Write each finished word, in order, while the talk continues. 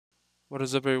What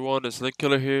is up everyone, it's Link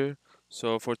Killer here.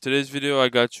 So for today's video I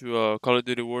got you Call of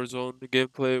Duty Warzone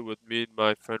gameplay with me and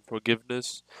my friend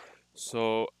Forgiveness.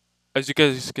 So as you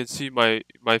guys can see my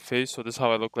face, so this is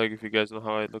how I look like if you guys know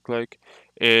how I look like.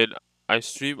 And I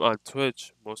stream on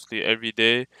Twitch mostly every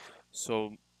day.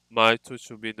 So my Twitch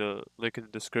will be in the link in the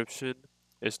description.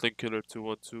 It's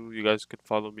LinkKiller212. You guys can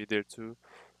follow me there too.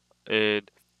 And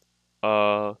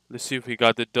let's see if we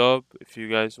got the dub. If you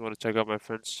guys want to check out my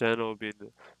friend's channel, it'll be in the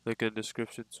link in the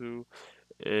description too.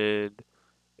 And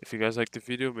if you guys like the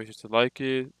video, make sure to like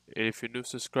it. And if you're new,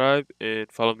 subscribe and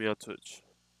follow me on Twitch.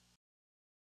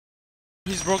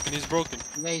 He's broken, he's broken.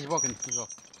 Yeah, he's walking. He's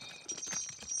walking.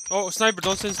 Oh, sniper,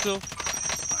 don't stand still.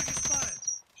 Target spotted.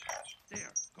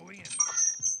 There, going in.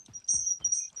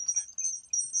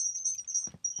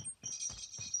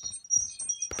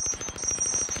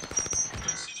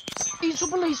 He's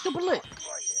super lit. He's super lit.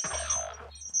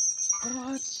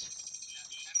 What?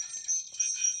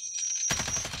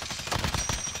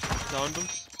 Downed him.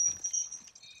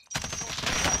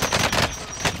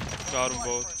 Got them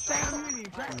both.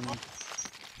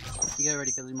 You get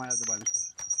ready because he might have to buy me.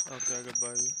 Okay, I got by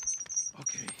you.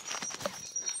 Okay.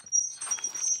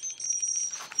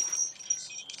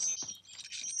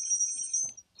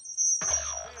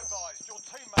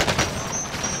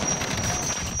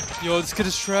 Yo, this kid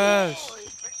is trash.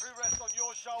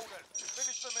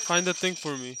 Find that thing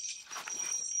for me.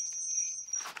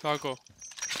 Taco.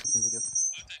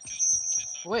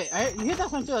 Wait, you hear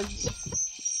that one too? Like,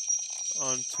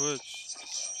 On Twitch.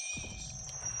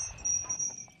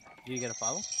 do you get a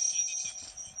follow?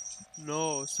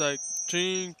 No, it's like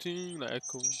ting ting, like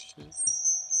echo and shit.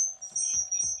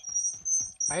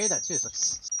 I hear that too. It's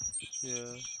like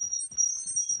Yeah.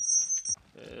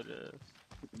 It is.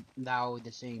 now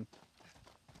the same.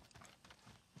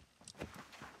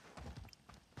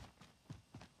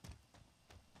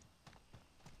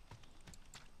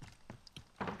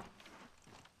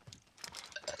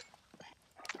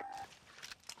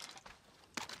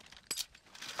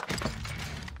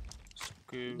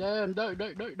 Good. Damn, die.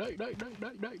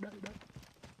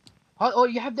 Oh,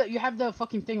 you have the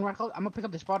fucking thing right. I'm gonna pick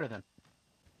up the spotter then.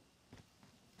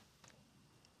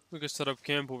 We can set up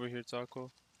camp over here,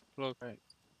 Taco. Look.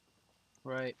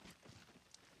 Right.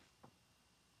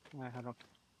 Alright, hold on.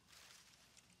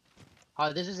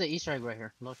 Oh, this is the Easter egg right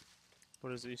here. Look,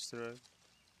 What is Easter egg?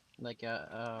 like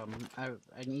an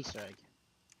Easter egg.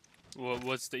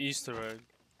 What's the Easter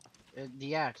egg?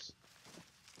 The axe.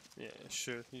 Yeah,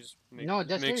 sure. He's No,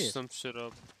 that's make serious. some shit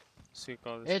up. See,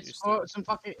 call this It's Easter for egg. some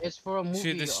fucking. It's for a movie.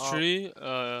 See this tree?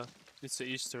 It's an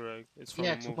Easter egg. It's from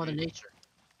Yeah, a it's Mother movie. Nature.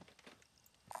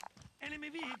 Enemy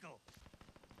vehicle.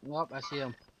 Well, I see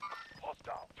him.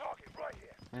 Hostile target right here.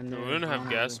 And No, we there's don't have one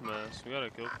gas over- masks. We gotta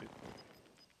kill people.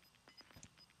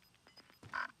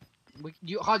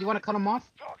 How do you want to cut them off?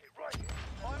 Target right here.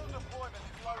 Final deployment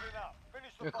is loading up.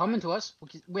 Finish the They're fight. coming to us.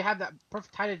 We have that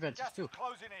perfect height advantage Gas too, is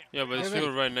closing in. Yeah, but it's They're ready.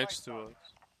 still right next to us.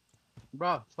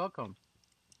 bro. Fuck them.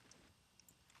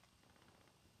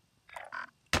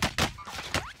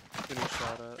 Getting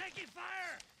shot at. Taking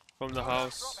fire. From the Drop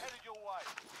house. headed your way.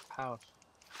 House.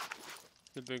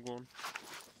 The big one.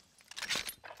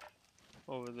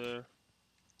 Over there.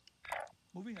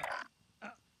 Moving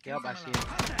up. Yep, I see him.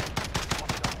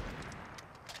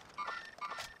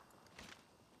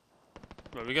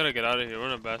 Bro, we gotta get out of here. We're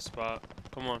in a bad spot.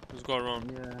 Come on, let's go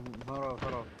around. Yeah, hold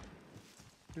on. What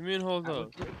do you mean hold I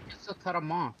up? can still cut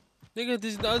them off. Nigga,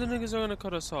 the other niggas are gonna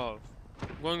cut us off.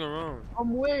 Going around.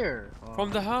 From where?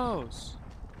 From the house.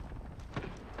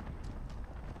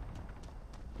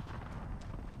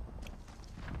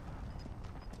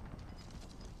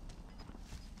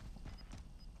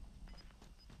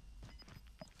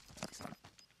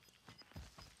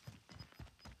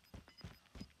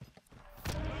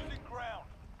 Losing ground.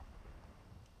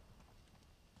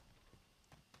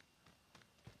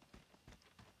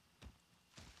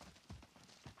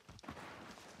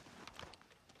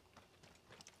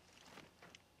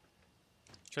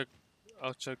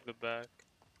 I'll check the back.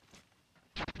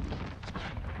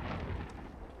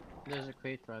 There's a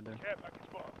crate right there. Care package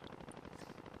spot.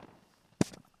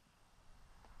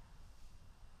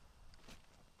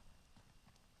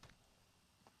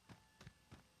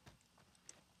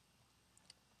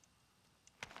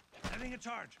 Having a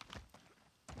charge.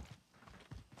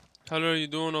 How are you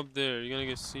doing up there? You're gonna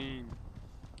get seen.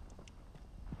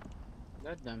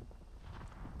 Let them.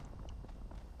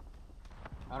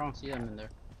 I don't see them in there.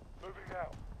 Moving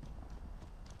out.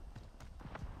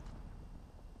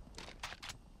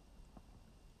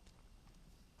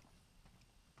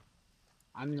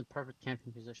 I'm in the perfect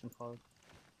camping position, Chloe.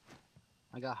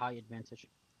 I got high advantage.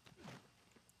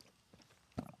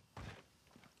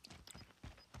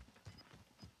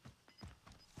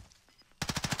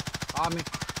 On me.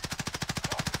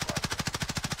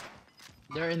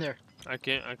 They're in there. I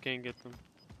can't get them.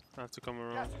 I have to come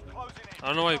around. Gas is closing in. I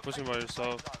don't know why you're pushing by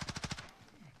yourself.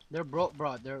 They're bro.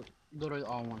 They're literally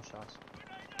all one shots.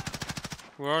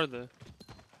 Where are they?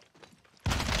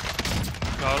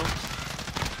 Got him.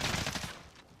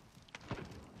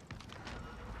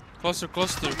 Cluster.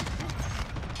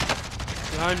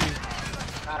 Behind me.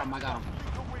 Got him. I got him.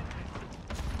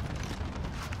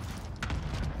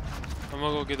 I'm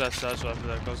gonna go get that satchel after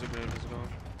that cluster grenade is gone.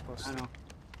 Cluster. I know.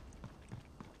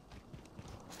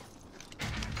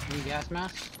 Any gas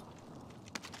masks?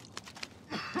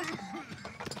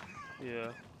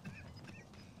 Yeah.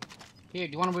 Here,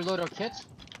 do you want to reload our kits?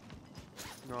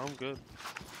 No, I'm good.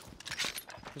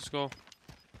 Let's go.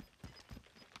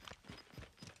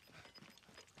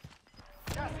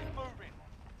 Gas is moving.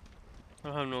 I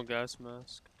don't have no gas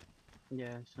mask.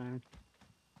 Yeah, same.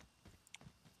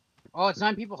 Oh, it's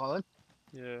 9 people, Colin.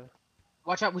 Yeah.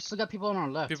 Watch out, we still got people on our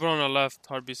left. People on our left,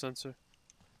 heartbeat sensor.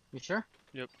 You sure?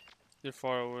 You're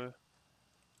far away.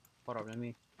 Hold up, let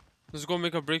me. Let's go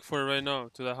make a break for it right now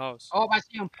to the house. Oh, I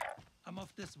see him. I'm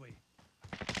off this way.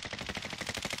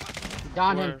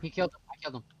 Down Where? him. He killed him. I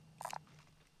killed him.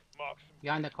 Marks.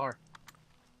 Behind the car.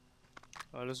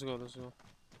 Alright, let's go.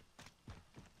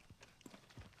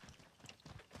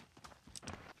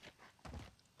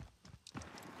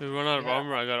 If we run out of Yeah.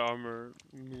 armor, I got armor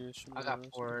ammunition. I got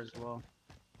 4 as well.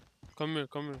 Come here.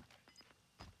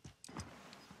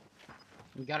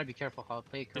 You gotta be careful, Colin.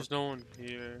 Play it careful. There's no one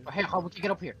here. Oh, hey, Colin, we can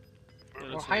get up here. Yeah, Or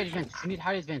let's high go. advantage. We need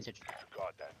high advantage.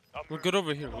 Got that. I'm We're moving.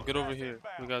 good over here.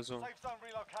 We got zone. Safe zone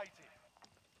relocated.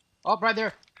 Oh, right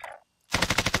there.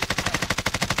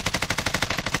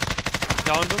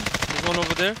 Downed him. There's one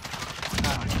over there.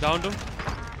 Downed him.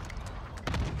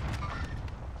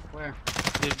 Where?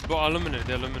 They eliminated.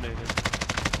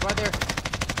 Right there.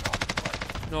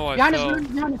 No, I Behind fell. us,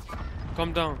 behind us.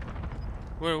 Come down.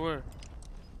 Where?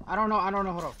 I don't know.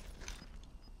 Hold up.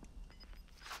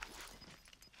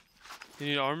 You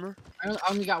need armor? I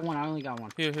only got one.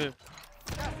 Here. Gas is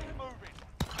moving.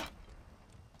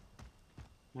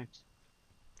 Thanks.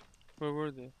 Where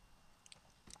were they?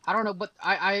 I don't know, but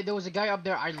there was a guy up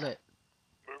there I lit.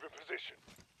 Move in position.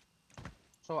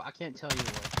 So I can't tell you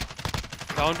what.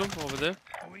 Found him over there.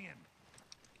 Going in.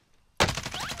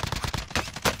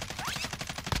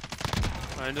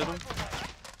 I ended him.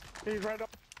 He's right up.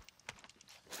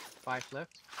 5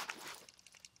 left.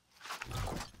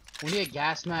 We need a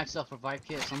gas mask self-revive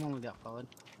kit. Someone with that, Colin.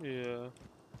 Yeah.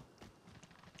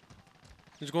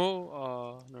 Let's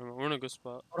go. No, we're in a good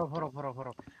spot. Hold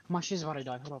up. My shit's about to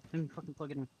die. Hold up. Let me fucking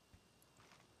plug it in.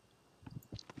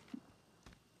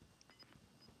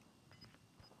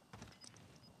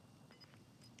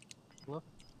 Look.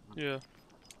 Yeah.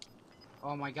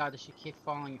 Oh my god, this shit keep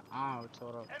falling out.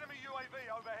 Hold up. Enemy UAV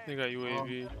overhead. They got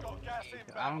UAV. Got gas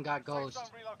inbound. I don't got Safe ghost. zone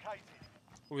relocated.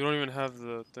 We don't even have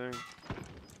the thing.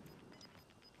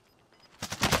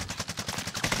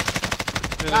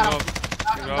 Hitting Got up. him.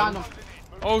 You Got got him. him?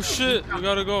 Oh shit! We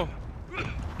gotta go.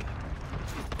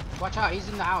 Watch out, he's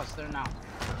in the house there now.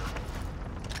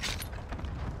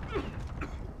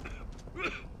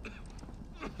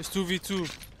 It's 2v2.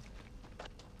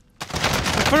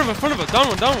 In front of us. Down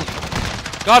one.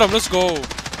 Got him. Let's go.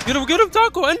 Get him,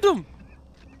 Taco. End him.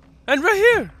 And right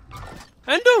here.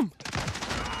 End him.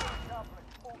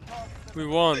 We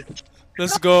won.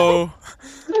 Let's go.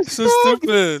 So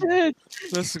stupid.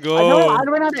 Let's go. I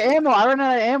ran out of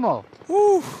ammo.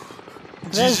 Woo.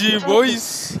 Let's GG, go.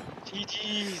 boys.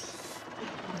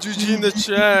 GG in the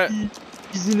chat.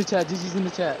 GG's in the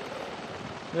chat.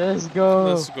 Let's go.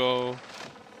 Let's go.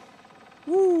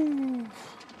 Woo.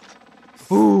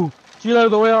 Ooh. She like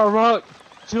the way I rock.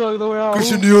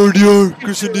 Christian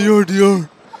Dior.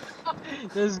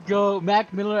 Let's go.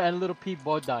 Mac Miller and Little Pete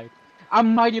both died.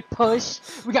 I'm Mighty Push.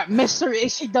 We got Mr.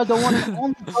 Ishida, the one and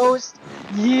only host.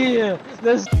 Yeah.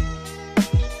 Let's